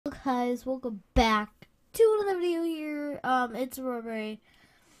guys, welcome back to another video here. It's Robert.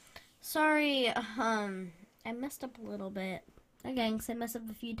 Sorry, I messed up a little bit. Again, 'cause I messed up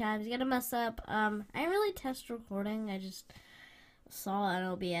a few times. You gotta mess up. I didn't really test recording. I just saw it on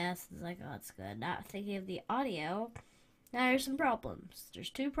OBS. It's like, oh, it's good. Not thinking of the audio. Now there's some problems. There's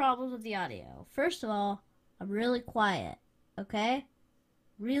two problems with the audio. First of all, I'm really quiet. Okay?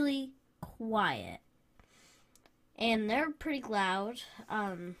 Really quiet. And they're pretty loud,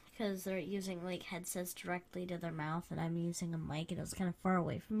 because they're using, like, headsets directly to their mouth, and I'm using a mic, and it was kind of far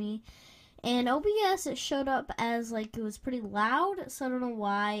away from me. And OBS, it showed up as, like, it was pretty loud, so I don't know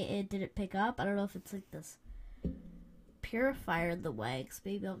why it didn't pick up. I don't know if it's, like, this purifier in the way, because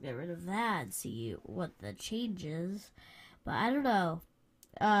maybe I'll get rid of that and see what the change is. But I don't know.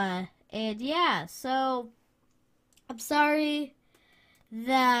 And yeah, so I'm sorry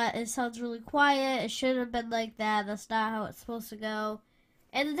that it sounds really quiet. It should have been like that. That's not how it's supposed to go.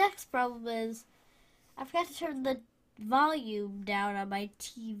 And the next problem is I forgot to turn the volume down on my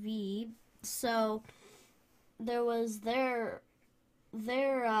TV. So there was their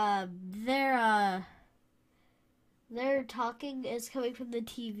talking is coming from the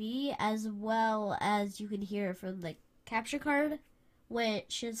TV, as well as you can hear it from the capture card,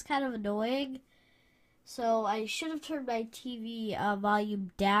 which is kind of annoying. So I should have turned my TV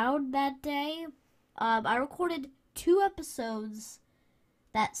volume down that day. I recorded 2 episodes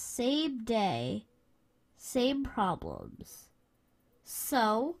that same day, same problems.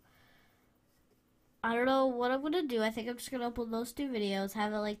 So I don't know what I'm gonna do. I think I'm just gonna upload those 2 videos,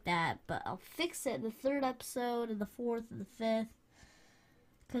 have it like that. But I'll fix it in the 3rd episode, and the 4th, and the 5th.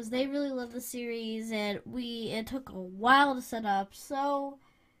 Because they really love the series, and it took a while to set up, so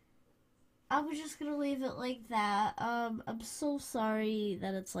I was just gonna leave it like that. I'm so sorry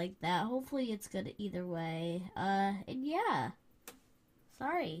that it's like that. Hopefully it's good either way. And yeah.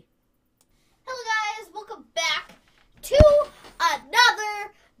 Sorry. Hello guys, welcome back to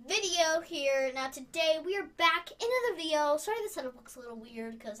another video here. Now today we are back in another video. Sorry the setup looks a little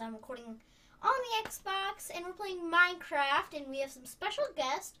weird because I'm recording on the Xbox and we're playing Minecraft and we have some special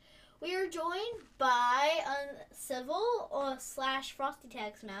guests. We are joined by Civil / Frosty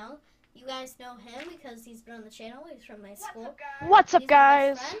Tags now. You guys know him because he's been on the channel. He's from my school. What's up,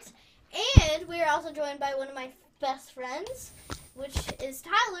 guys? And we are also joined by one of my best friends, which is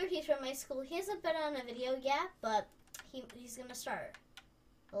Tyler. He's from my school. He hasn't been on a video yet, but he's going to start.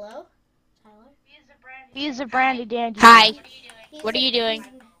 Hello? Tyler? He's a brandy dandy. Hi. What are you doing?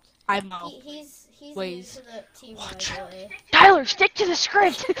 I'm Mo. He's new to the team, by the way. Tyler, stick to the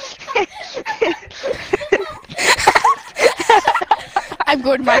script. I'm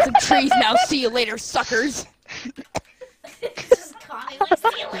going to buy some trees now. See you later, suckers. Just caught him like,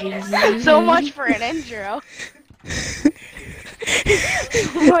 see you later. So much for an intro.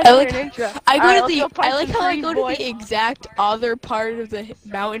 I like how I go to the exact other part of the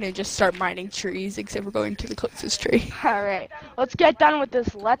mountain and just start mining trees, except we're going to the closest tree. Alright, let's get done with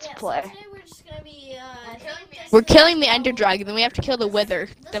this Let's Play. So today we're just gonna be, We're killing the Ender Dragon, then we have to kill the Wither,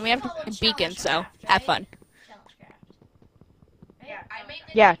 then we have to beacon, so have fun.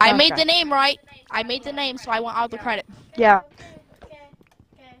 Yeah, I made the name right. I made the name, so I want all the credit. Yeah, Okay.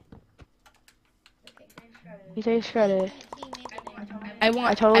 he takes credit. I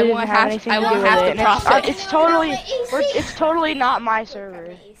want anything to do with half it. the profit. It's totally not my server.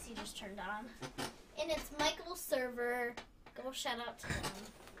 The AC just turned on. And it's Michael's server. Go shout out to him.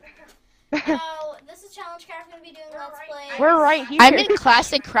 Now, this is Challenge Craft. We're going to be doing Let's Play. We're right here. I'm in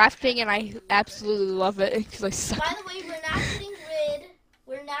classic crafting and I absolutely love it because I suck. By the way,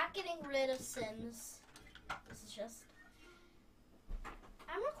 we're not getting rid of Sims. This is just,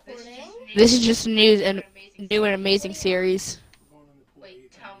 I'm recording. This is just new and amazing series.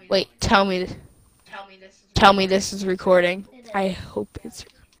 Wait, tell me this is recording. I hope it's.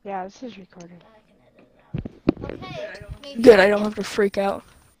 Yeah, this is recorded. Okay. Good, I don't have to freak out.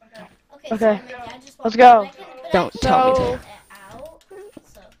 Okay, let's go. Don't tell me that.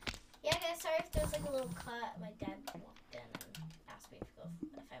 So, yeah, guys, sorry if there's like a little cut. My dad walked in and asked me if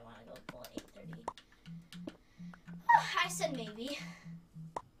I want to go pull at 8:30. I said maybe.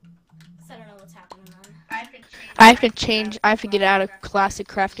 So I don't know what's happening then. I have to get out of classic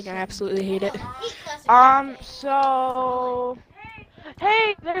crafting. I absolutely hate it. So,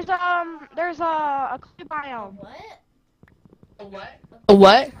 hey, there's a clay biome. What? A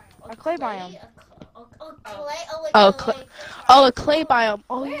what? A clay biome. Clay? Oh, a clay biome.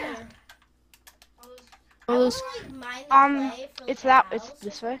 Oh Where? yeah. I wanna, like, mine the clay for, like, it's house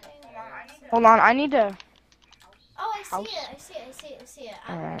this or way. something, or something. Hold on, I need to. Oh, I House. see it.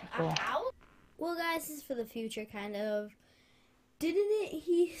 Alright, cool. Well, guys, this is for the future, kind of. Didn't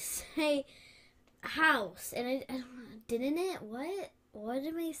he say my house, and I don't know, didn't it? What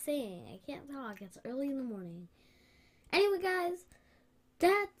am I saying? I can't talk. It's early in the morning. Anyway, guys,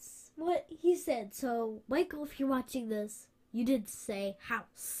 that's what he said. So, Michael, if you're watching this, you did say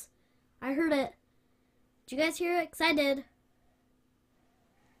house. I heard it. Did you guys hear it? 'Cause I did.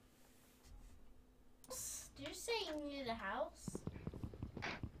 Did you say you needed a house?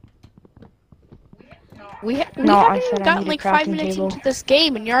 We No, haven't I even said I gotten need a like 5 crafting minutes table. into this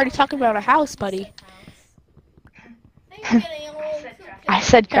game, and you're already talking about a house, buddy. I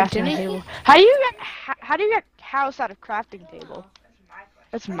said Yeah, crafting didn't he? table. How do you get house out of crafting table?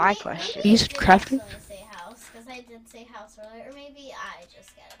 That's my question. You said crafting? Say house, because I did say house earlier, or maybe I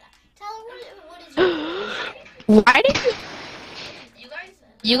just get it out. Tyler, what did you Why did you?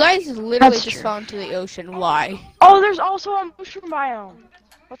 You guys literally That's just true. fell into the ocean. Why? Oh, there's also a mushroom biome.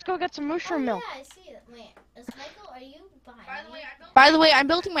 Let's go get some mushroom milk. Yeah, I see it. Wait, is Michael, are you behind me? By the way, I'm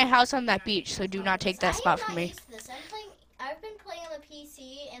building my house on that beach, so do not take that spot from me. I've been playing on the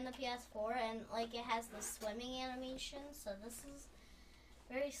PC and the PS4, and like it has the swimming animation, so this is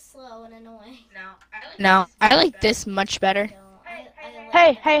very slow and annoying. No, I like this much better.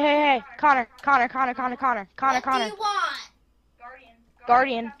 Hey, Connor. What do you want?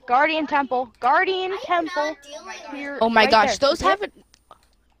 Guardian Temple. Guardian I am Temple. not dealing with Here. Oh my Right gosh, there. those See it? haven't.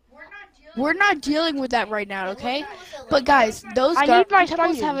 We're not dealing with that right now, okay? But guys, those I need my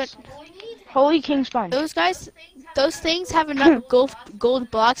temples sponges. haven't. Holy King sponge. Those things have enough gold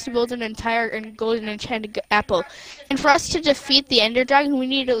blocks to build an entire and golden enchanted apple. And for us to defeat the Ender Dragon, we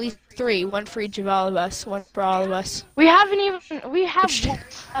need at least 3, one for each of all of us, one for all of us. We have one left.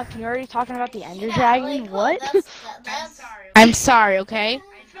 You're already talking about the Ender Dragon? What? I'm sorry, okay?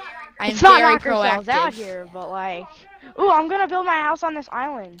 I'm It's not very knock yourselves out proactive. here, but like, ooh, I'm gonna build my house on this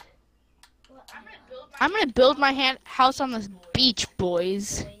island. I'm gonna build my house on this beach,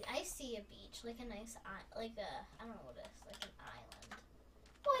 boys. I see a beach, like a nice, I don't know what it is, like an island.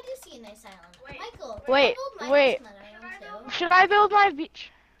 Oh, I do see a nice island. Michael, Wait, I build my wait. house on that island too. Should I build my beach?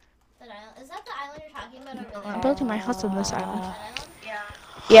 That island, is that the island you're talking about over I'm there? building my house on this island. That island?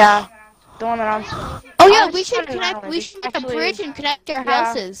 Yeah, the one that I'm. Oh yeah, I'm we should on an connect. island. We It's should make a actually- bridge and connect our Yeah.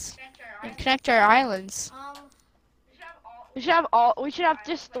 houses and connect our islands. We should have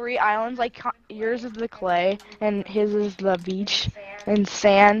just 3 islands. Like yours is the clay, and his is the beach and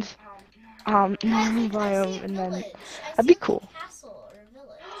sand. Normal biome, and then that'd be cool. Castle or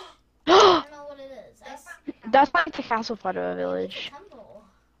village. I don't know what it is. That's like the castle part of a village. Temple.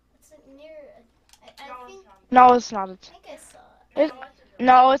 It's near. I think. No, it's not. I think I saw it.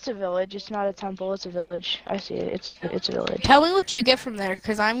 No, it's a village. It's not a temple. It's a village. I see it. It's a village. Tell me what you get from there,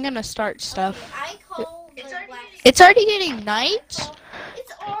 cause I'm gonna start stuff. I call the black. It's already getting night.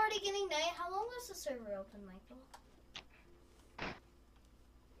 It's already getting night. How long was the server open, Michael?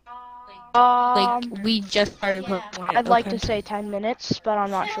 Like we just started. Yeah. putting it I'd like open. to say 10 minutes, but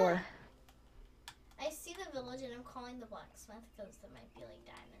I'm not sure. I see the village and I'm calling the blacksmith because there might be like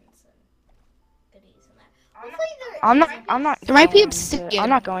diamonds and goodies in there. Hopefully there I'm not. There might be going obsidian. to- I'm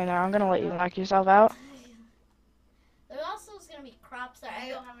not going there. I'm gonna let you knock yourself out. There also is gonna be crops there.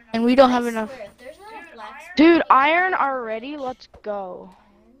 And we don't have enough. Swear, if there's not a blacksmith. Dude, iron already. Let's go.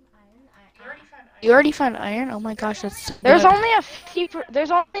 Iron. You already found iron? Oh my gosh, that's so There's good. only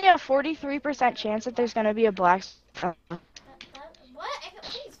there's only a 43% chance that there's gonna be a blacksmith. What?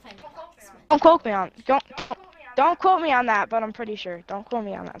 Please find a blacksmith. Don't quote me on. Don't quote me on that, but I'm pretty sure. Don't quote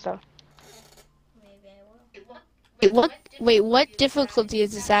me on that. So. Maybe I will. Wait, what difficulty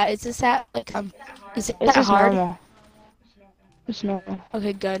is this at? Is this at like is it This that is hard? normal. It's normal.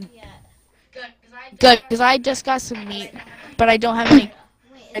 Okay, good. Yeah. Good, because I just got some meat, but I don't have any.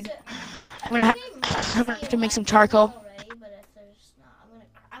 Wait, is it? I'm gonna have to make some charcoal. Already, but if there's not,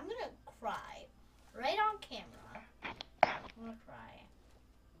 I'm gonna cry right on camera. I'm gonna cry.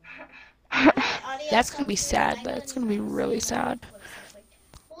 That's gonna be sad. That's gonna be really sad.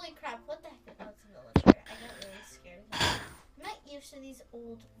 Holy crap! What the heck? That's a villager. I got really scared of that. I'm not used to these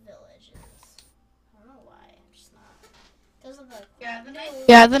old villages. I don't know why. I'm just not. Because of the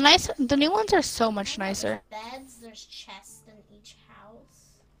Yeah, the new ones are so much nicer. beds. There's chests in each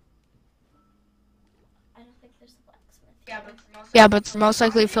house. I don't think there's a blacksmith. Yeah, but it's most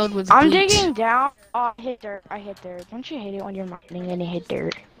likely filled with I'm wheat. digging down. Oh, I hit dirt. Don't you hate it when you're mining and you hit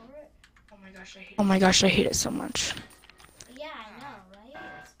dirt? Oh my gosh, I hate it so much. Yeah, I know,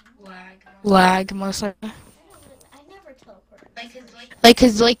 right? Lag, most likely. I never teleport. Like,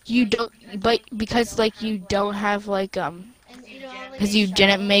 cause like you don't, but because like you don't have like And you don't have, like, cause a you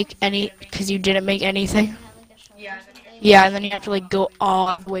didn't shovel? make any, cause you didn't make anything. You have, like, a shovel or something? Yeah, and then you have to like go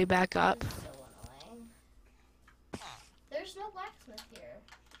all the way back up. So annoying. There's no blacksmith here.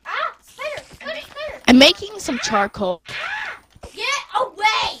 Ah! I'm making some charcoal. Get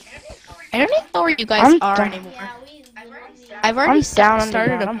away! I don't even know where you guys are done. anymore. Yeah, we literally. I've already I'm down on the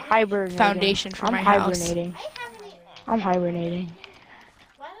started ground. a I'm hibernating. foundation for I'm my house. hibernating. I haven't. I'm hibernating.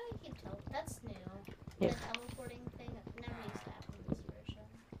 Why do I keep telling? That's new. Yeah. The teleporting thing that never used to happen in this version.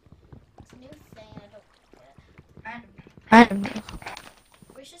 It's a new thing. I don't get. I don't know.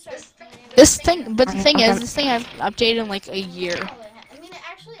 We should start. This thing, but the thing is, this thing I've updated in like a year. I mean, it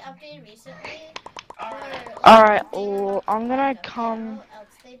actually updated recently. Alright, well, I'm gonna come What else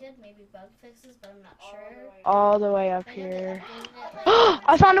they did? Maybe bug fixes, but I'm not sure. all the way up I know they here. updated it, like,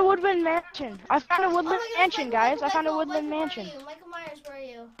 I found a woodland mansion. I found a Oh woodland my goodness, mansion, Michael, guys. I found a Michael, woodland Michael, mansion. Where are you? Michael Myers, where are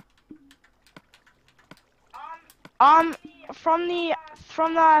you?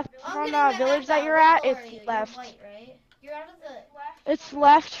 From the I'm getting my village map that out. you're What at, color are it's you? left. You're white, right? You're out of the. It's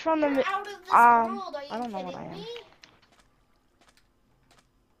left from the. You're out of this um, world. Are you I don't know what kidding I am. me?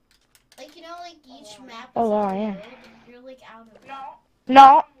 Like, you know, like each map. Oh, is wow, a I am. world, You're like out of it.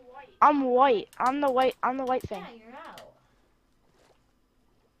 No, I'm white. I'm the white thing. Yeah, you're out.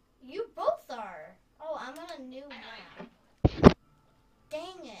 You both are. Oh, I'm on a new map.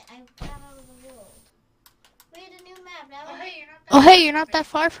 Dang it! I got out of the world. We had a new map now. Oh, hey, you're not that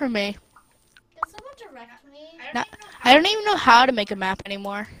far from me. Can someone direct me? No, I don't even know how to make a map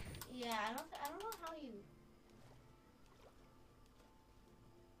anymore. Yeah, I don't know how you.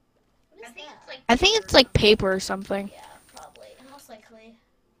 What is that? I think it's like paper or something. Yeah, probably. Most likely.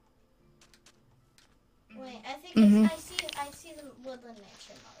 Wait, I think Mhm. I see the woodland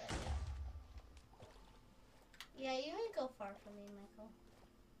mansion already. Yeah, you didn't go far from me, Michael.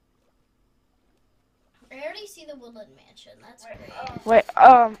 I already see the woodland mansion. That's great. Wait,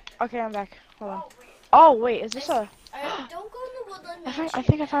 okay, I'm back. Hold on. Oh, wait, is this a? Alright, don't go in the woodland I mansion.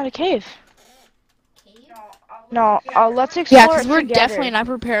 think I found a cave. Cave? No, let's explore Yeah, because it we're together. definitely not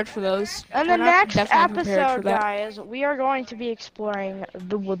prepared for those. In We're the not next definitely prepared for episode, that. guys, we are going to be exploring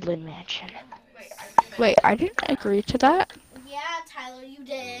the woodland mansion. Wait, I didn't agree to that. Yeah, Tyler, you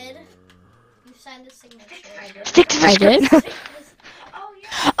did. You signed a signature. Stick to the I did? script.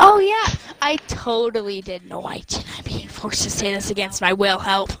 Oh yeah, I totally did. No, I didn't. I'm being forced to say this against my will.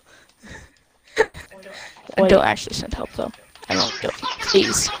 Help. Wait. Don't actually send help though. I don't.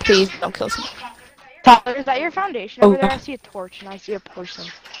 Please, please don't kill someone. Tyler, is that your foundation over Oh. there? I see a torch and I see a person.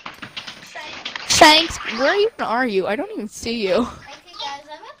 Thanks. Where even are you? I don't even see you. Okay, guys,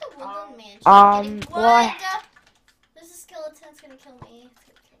 I'm at the woodland mansion. Well, I- What? This is skeleton's gonna kill me. It's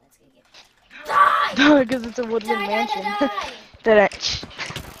gonna kill me. Die! Because it's a woodland Die, die, mansion. die, die! Didn't.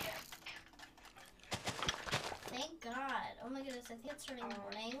 Thank God. Oh my goodness, I think it's turning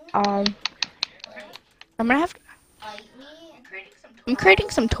morning. Like, I'm gonna have. bite me. I'm creating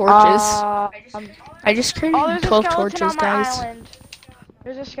some torches. Um, I just created oh, there's a 12 skeleton torches, on my guys. island.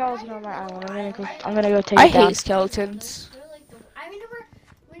 There's a skeleton on my island. I'm gonna go take I it down. hate skeletons. They're like I remember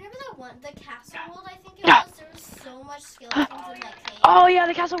that one, the castle world, I think it was. There was so much skeletons in that cave. Oh yeah,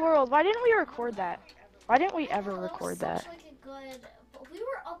 the Castle World. Why didn't we record that? Why didn't we ever record that? Such like a good, but we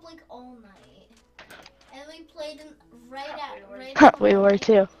were up like all night, and we played in right We were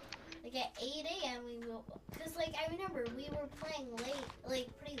too. Like at 8 a.m. we will, cause like I remember we were playing late, like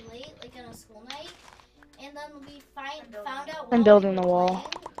pretty late, like on a school night, and then we found out And while building we the were wall.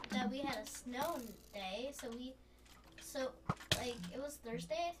 playing that we had a snow day, so like it was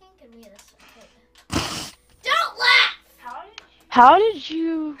Thursday I think, and we had a. Don't laugh. How do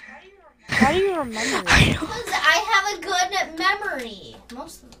you remember it? Because I have a good memory.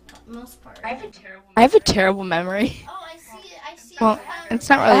 Most part. I have a terrible memory. Oh, I see. Well, it's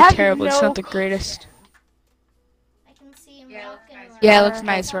not I really have terrible. It's no not the greatest. I can see him walking around. Yeah, it looks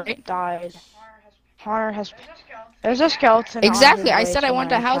nice, right? Died. Connor has. There's a skeleton. Exactly. On I his said way I to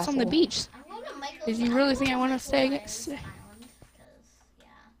wanted a my house on the castle. beach. I'm going to Michael's Did you really think I want to stay Island, against?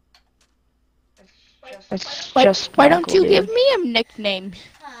 because, It's Why, just why don't Michael, you dude. give me a nickname?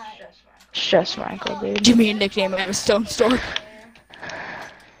 It's just Michael, dude. Give me a nickname. I have a stone store.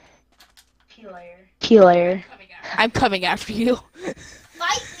 Key layer. I'm coming after you.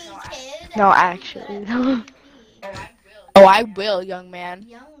 Fight me, kid. No, actually. Oh, I will, young man.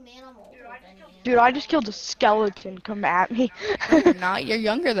 Young man, I'm older than you. Dude, I just killed a skeleton. Come at me. No, you're not. You're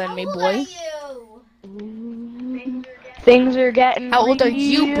younger than me, How old boy. are you? Things are getting. How old are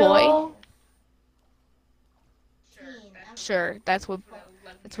you, boy? real. 15. Sure, that's what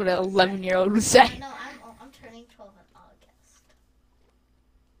an 11-year-old would say. No, I'm turning 12 in August.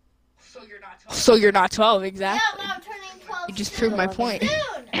 So you're not 12, Yeah, exactly. but I'm turning 12 You just soon. proved my point.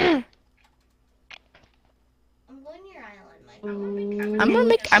 Soon. I'm going to your island, Michael.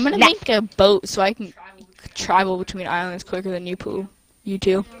 I'm gonna make a boat so I can travel between islands quicker than you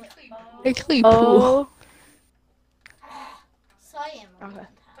two. Actually, pool. Oh. So I am. Okay.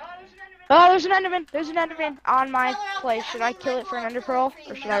 Oh, there's an Enderman. There's an Enderman on my place. Should I kill it for an Ender Pearl,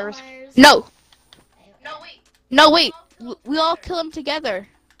 or should I risk? No. No, wait. We all kill him together.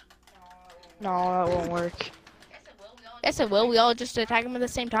 No, that won't work. Yes, it will. We all just attack him at the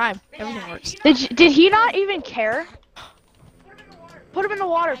same time. Everything works. Did he not even care? Put him in the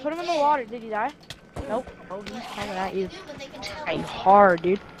water. Put him in the water. Did he die? Nope. Oh, he's coming at you. Hey, hard,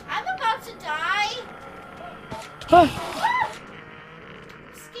 dude. I'm about to die. Huh. I'm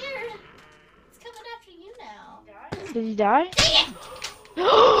scared. It's coming after you now. Did he die? Dang it!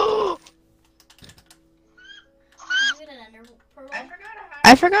 You get an ender pearl?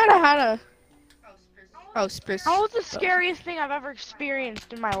 I forgot how to. Oh, spruce. That was the scariest thing I've ever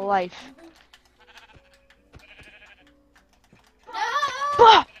experienced in my life. No!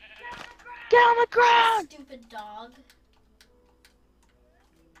 Bah! Get on the ground! Stupid dog.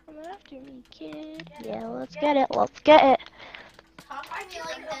 Come after me, kid. Yeah, let's get it. Let's get it. Talk to me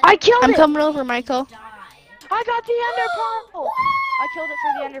like that. I killed I'm it! coming over, Michael. Die. I got the Ender Pearl! I killed it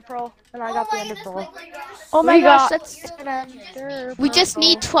for the Ender Pearl, and I got the Ender Pearl. Michael, you're Oh my We gosh, got- that's an Ender We just Pearl.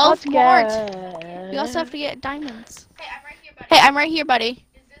 need 12 Let's more. get We also have to get diamonds. Hey, I'm right here, buddy.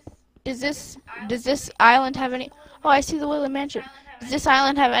 Does this island have any? Oh, I see the Woodland Mansion. Does this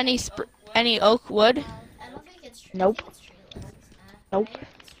island have any oak wood? I don't think it's tree. Nope. I think it's treeless, isn't it? Nope. I think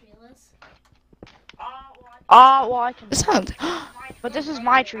it's treeless. well, I can. This island. But this is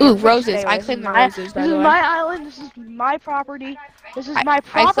my tree. Ooh, Please roses. stay away. I This claim is the my- roses, by This the is way. my island. This is my property. This is my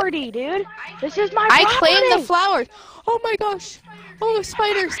property, dude. This is my I property. claim the flowers. Oh my gosh. Oh,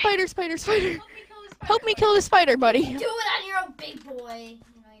 spider. Help me kill the spider, buddy. Do it on your own, big boy. You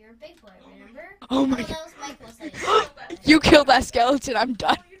know, you're a big boy, remember? Oh my Well, god. that was Michael's idea. You killed that skeleton. I'm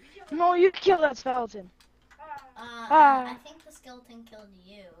done. No, you killed that skeleton. I think the skeleton killed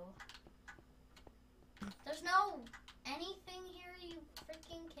you. There's no anything here, you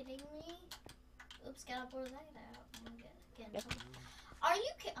freaking kidding me? Oops, gotta blur that out. Get in trouble. Are you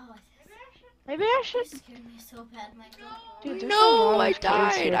kidding? Oh, Maybe I you should. scared me so bad, Michael. Dude, there's a No, lot I of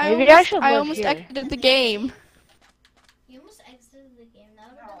space here. died. Maybe I should I live almost here. exited the game. You almost exited the game.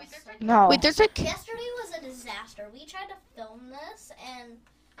 That would have been so No. Wait, there's a. Yesterday was a disaster. We tried to film this and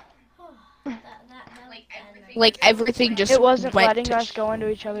that was bad. Like everything just It wasn't went letting to us go into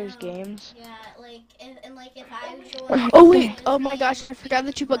each other's games. Yeah, if I joined. Oh wait, oh my gosh, I forgot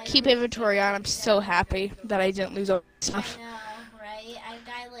that you put keep inventory on. I'm so happy that I didn't lose all the stuff. I know, right? I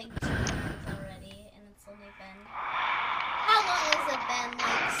died like 2 times already, and it's only been. How long has it been?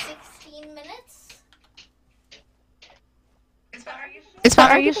 Like 16 minutes? It's not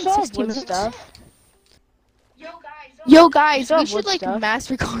Are already you been sold 16 wood minutes. stuff? Yo guys, still we have should wood like stuff? mass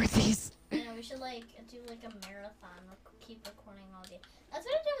record these. Yeah, we should like do like a marathon. Keep recording all day. That's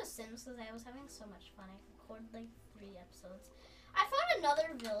what I did with Sims because I was having so much fun. I recorded like 3 episodes. I found another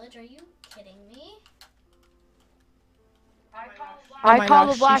village. Are you kidding me? I my call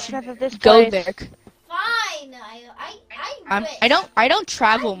gosh, the you blacksmith at this Go place. there. Fine. Wish. I don't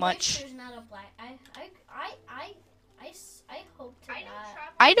travel I wish much. there's not a black. I hope to not.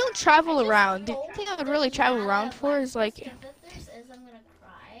 I don't travel around. The hope only thing I would really there's travel not around a for is like. blacksmith. If there's is, I'm gonna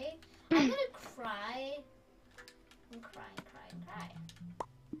cry. I'm gonna cry. I'm cry.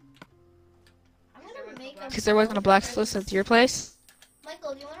 I'm gonna make a. Because there wasn't a blacksmith at your place.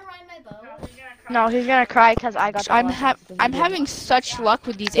 Michael, do you wanna ride my boat? No, he's gonna cry because I got. The I'm blacksmith. I'm having such luck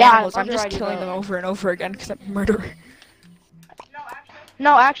with these Yeah, animals. I'll I'm just ride your killing boat. them over and over again because I'm a murderer.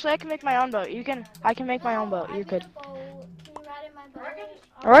 No, actually, I can make my own boat. I can make my own boat. I You need could. a boat. Can you ride in my boat?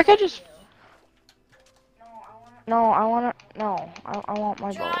 Or I could I'll just- ride No, I wanna. No, I want my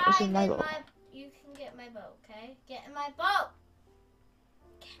you. boat. This is Drive my in boat. You can get my boat, okay? Get in my boat.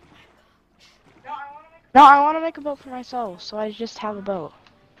 Get in my boat. No, I want to make a boat for myself, so I just have a boat.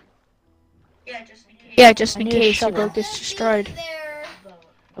 Yeah, just I in need a case your shovel. boat gets destroyed. There.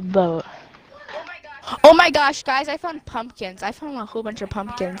 A boat. Oh my gosh, guys! I found pumpkins. I found a whole bunch of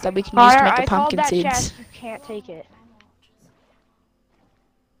pumpkins that we can use to Connor, make I a called pumpkin that seeds. chest. You can't take it.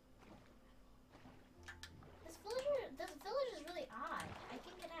 This village is really odd. I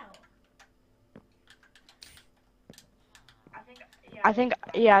can get out. I think,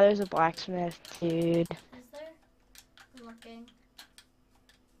 yeah, there's a blacksmith, dude. Is there? I'm looking.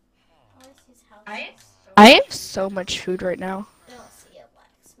 Oh, I see his house. I have so much food right now. Don't see a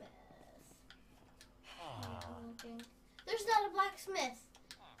blacksmith. I'm looking. There's not a blacksmith.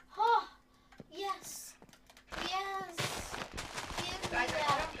 Oh, yes. Yes. Give me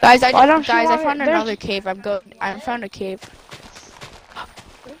that. Guys, Why don't you I want it? found There's- another cave. I found a cave.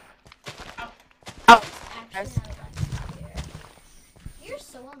 Actually, not a blacksmith here. You're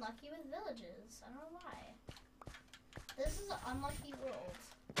so unlucky. unlucky with villages. I don't know why. This is an unlucky world.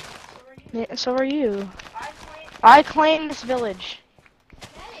 Yeah, so are you. I claim this village.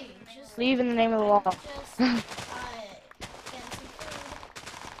 Hey, just Leave in the name of the law. get some food.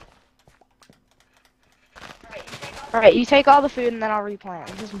 Alright, you take all the food and then I'll replant.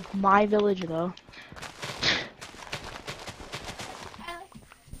 This is my village though.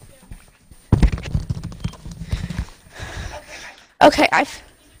 Okay,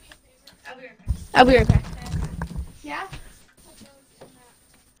 I'll be right back. Yeah? I'm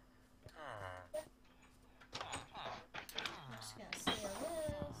just gonna steal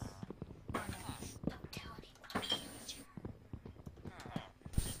this. Don't tell anyone.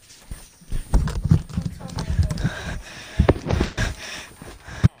 Don't tell Michael.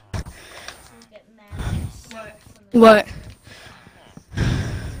 He'll get mad at himself and What?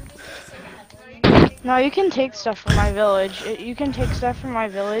 No, you can take stuff from my village. You can take stuff from my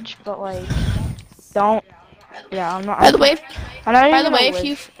village, but like, don't. Yeah, I'm not. By the way, I'm not by even the way, gonna if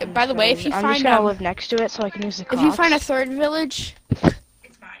you, live in by this the way, if village. you I'm just find gonna live next to it so I can use the if crops. you find a third village,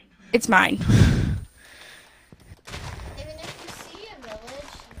 it's mine. even if you see a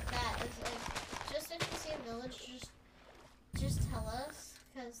village that is like, just if you see a village, just tell us,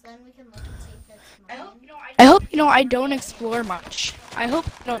 because then we can look and see if it's mine. I hope you know I don't explore much. I hope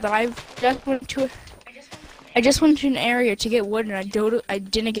you know that I just went to an area to get wood and I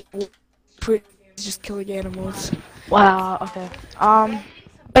didn't get wood. Just killing animals. Wow. Okay.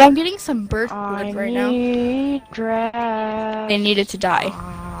 But I'm getting some bird I wood right now. need grass. They needed to die.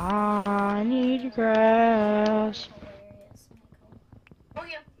 I need grass. Oh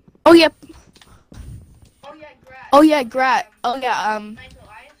yeah. Oh yeah, Grat. Oh yeah,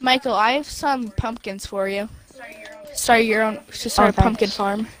 Michael, I have some pumpkins for you. Start your own to start a pumpkin thanks.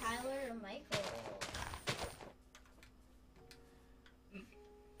 farm. Tyler or Michael?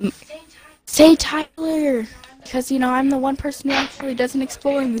 Say Tyler, because you know I'm the one person who actually doesn't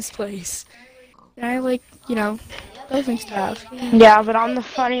explore in this place. And I like, you know, living stuff. Yeah, but I'm the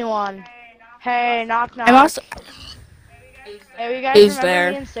funny one. Hey, knock knock. I'm also. Hey, you guys Who's remember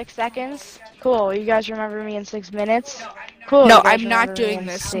there? me in 6 seconds? Cool. You guys remember me in 6 minutes? Cool. No, You guys I'm not remember me doing in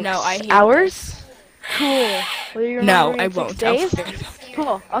this. 6 No, I hate hours. this. Cool. Will you No, remember me I in 6 won't. days?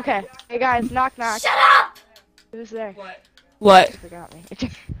 Cool. Okay. Hey guys, knock knock. Shut up! Who's there? What? You forgot me.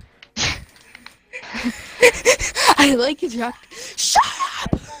 I like it, Jack. Shut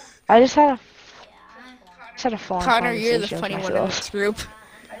up! I just had a full-on Connor, you're the conversation funny with one in myself. this group.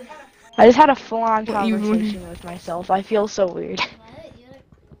 I just had a full-on What, you- conversation with myself. I feel so weird.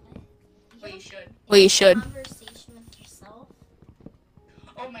 What? You should. Well, you should. Conversation with yourself.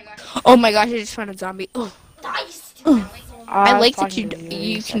 Oh my gosh, I just found a zombie. Oh. Nice. I like that fucking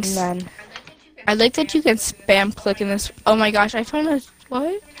you can. and then I like that you can spam click in this. Oh my gosh, I found a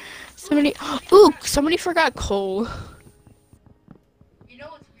what? Somebody. Ooh, somebody forgot coal.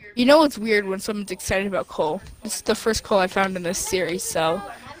 You know what's weird when someone's excited about coal? This is the first coal I found in this series, so.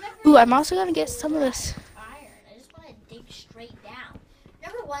 Ooh, I'm also gonna get some of this. Iron. I just want to dig straight down.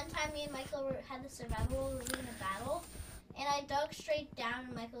 Remember one time me and Michael had the survival, we were in a battle, and I dug straight down,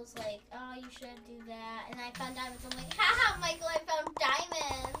 and Michael's like, "Oh, you shouldn't do that." And I found diamonds. I'm like, "Haha, Michael, I found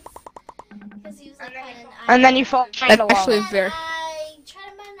diamonds." Because he was like, "Finding iron." and then you fall straight That's along. actually And very. I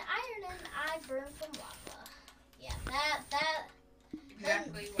tried to mine iron, and I burned from lava. Yeah, that.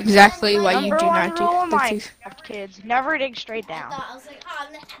 Exactly why you Number do one not do. rule of that's- Minecraft, kids: never dig straight I down. thought I was like, "Oh,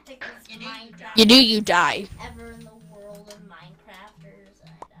 I'm the epicest Minecraft You do, you die. ever in the world of Minecrafters,"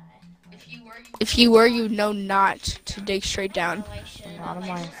 and I die. If you were, you know not to dig straight down. No, I should. Not a I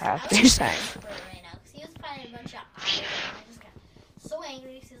Minecraft. was Just saying. desperate right now, 'cause he was finding a bunch of iron, and I just got so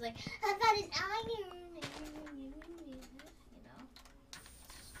angry. 'Cause he was like, "I found an iron," you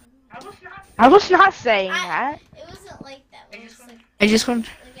know. I was not saying that. It wasn't like that. It was like I just want.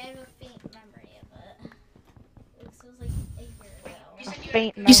 I have a faint memory of it. It was like a year ago.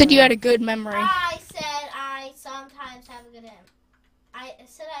 Faint You said you memory. had a good memory. I said I sometimes have a good I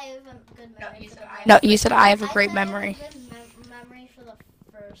said I have a good memory. No, you said I have a great memory. I have a good memory for the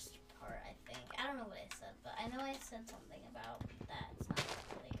first part, I think. I don't know what I said, but I know I said something about that. It's not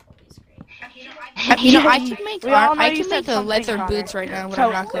like always great. You know, I can make We all know I you can said make a something, leather Connor. boots right now, but So-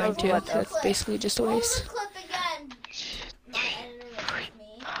 I'm not going to. What That's basically just a Roll the waste. clip again. My editor with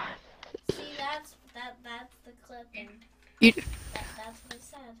me. See, that's the clip, and You- that's what I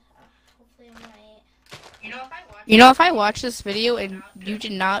said. Hopefully I'm right. You know, if I watch this video and you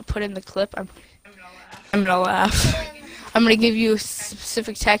did not put in the clip, I'm gonna laugh. Then I'm gonna give you a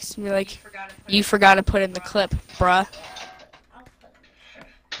specific text and be like, "You forgot to put in the clip, bruh." I'll put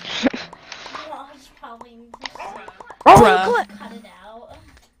it. Well, I'll just probably Roll Bruh. the clip. cut it out.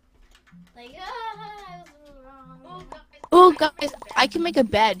 Like, I was wrong. Oh, guys, I can make a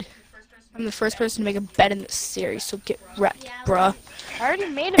bed. I'm the first person to make a bed in this series, so get wrecked, bruh. I already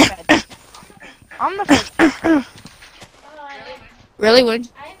made a bed. I'm the first. Really? When?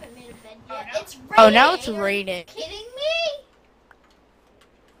 I haven't made a bed yet. It's raining. Oh, now it's Are you raining. kidding me?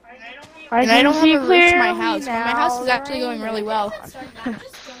 And I don't have see a roof to my clearly house, but my house is now. actually going really well. I'm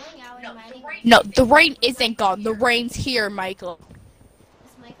just going out and minding. No, the rain isn't gone. The rain's here, Michael.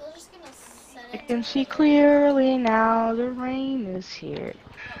 Is Michael just gonna set I it? can see clearly now. The rain is here.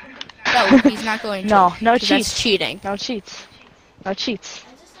 No, he's not going to. No, no 'cause that's cheats. cheating. No cheats. No cheats.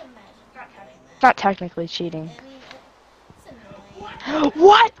 I just imagine having It's that. not technically cheating. I mean, it's annoying.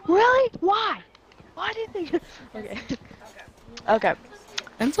 What? Really? Why? Why did they? Okay. Okay.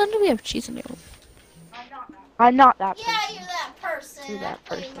 And when do we have cheese in it? I'm not that person. Yeah, you're that person. You're that I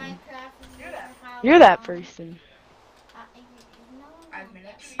play person. Minecraft in your house. You're that person. No.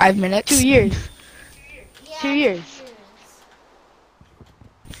 5 minutes. 2 years. Yeah, 2 years.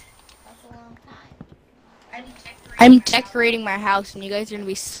 That's a long time. I'm decorating my house, and you guys are gonna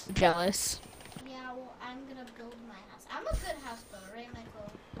be so jealous. Yeah, well, I'm gonna build my house. I'm a good house builder, right,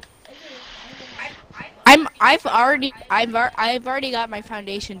 Michael? I've already got my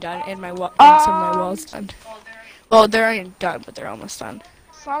foundation done and my and some of my walls done. Well, they're already done, but they're almost done.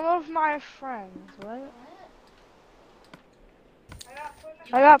 Some of my friends. What?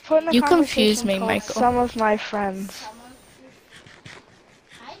 I got put in a You confuse conversation me, called Michael. Some of my friends.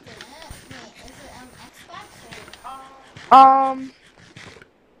 I didn't. Wait, is it Xbox or?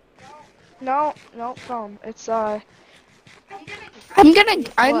 No, phone. It's I'm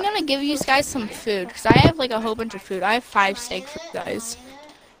gonna give you guys some food because I have like a whole bunch of food. I have 5 steak for you guys.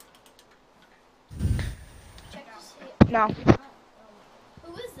 Check to see. no.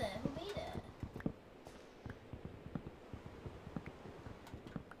 Who is it? Who made it?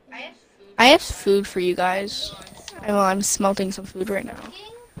 I have food for you guys. Well, I'm smelting some food right now.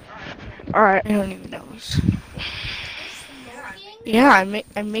 Smoking? All right. I don't even know. Smoking? Yeah,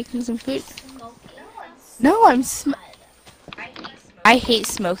 I'm making some food. Smoking? No, God. I hate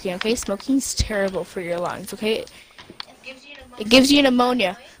smoking. Okay, smoking's terrible for your lungs. Okay, it gives you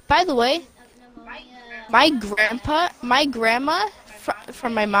pneumonia. By the way, Pneumonia. my grandma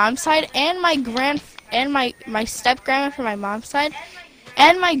from my mom's side, and my step grandma from my mom's side,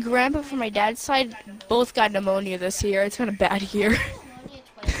 and my grandpa from my dad's side both got pneumonia this year. It's been a bad year. Pneumonia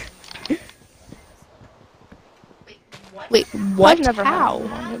twice. Wait, what? I've never How? had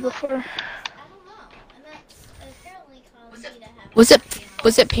pneumonia before. I don't know. And that's apparently caused me to have.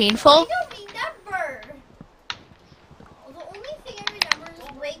 Was it painful? I don't remember. The only thing I remember is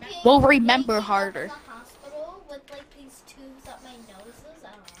waking. Well, remember waking up harder. in the hospital with like these tubes up my noses. I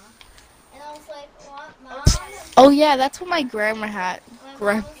don't know. And I was like, "What, Mom?" Oh yeah, that's what my grandma had. My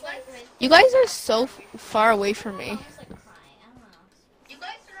mom was like, right You guys are so far away from me. I was like crying. I don't know.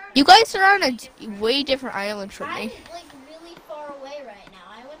 You guys are on a way different island from I'm me. like really far away right now.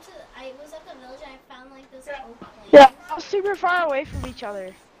 I was at the village and I found like this oak plant. Yeah, we're super far away from each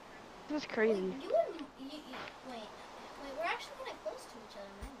other. This is crazy. You wait, we're actually kind of close to each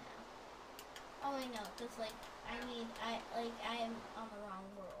other right now. Oh, I know, cause like I am on the wrong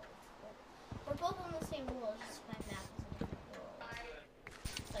world. We're both on the same world, just my map is a different world,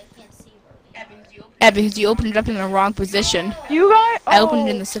 so I can't see where we are. Yeah, because you opened it up in the wrong position. You guys. I opened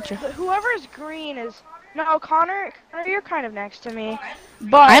it in the center. Whoever's green is. No, Connor, you're kind of next to me.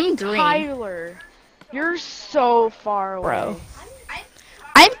 But I'm green. Tyler, you're so far away. Bro.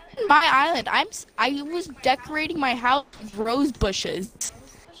 I'm in my island. I was decorating my house with rose bushes. That's the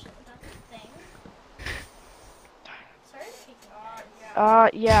thing. Sorry to kick you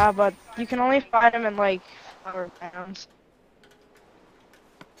guys. Yeah, but you can only find them in like flower towns.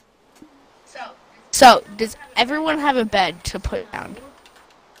 So, does everyone have a bed to put down?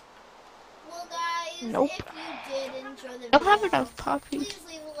 Well, guys, Nope. if you did enjoy the I don't have video, enough poppies. please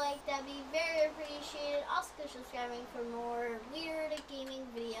leave a like. That'd be very appreciated. Also, consider subscribing for more weird gaming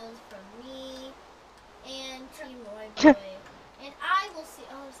videos from me and Team Roy Boy. And I will see.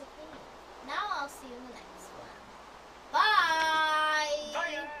 Oh, there's a thing. Now I'll see you in the next one.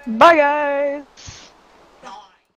 Bye. Bye, guys.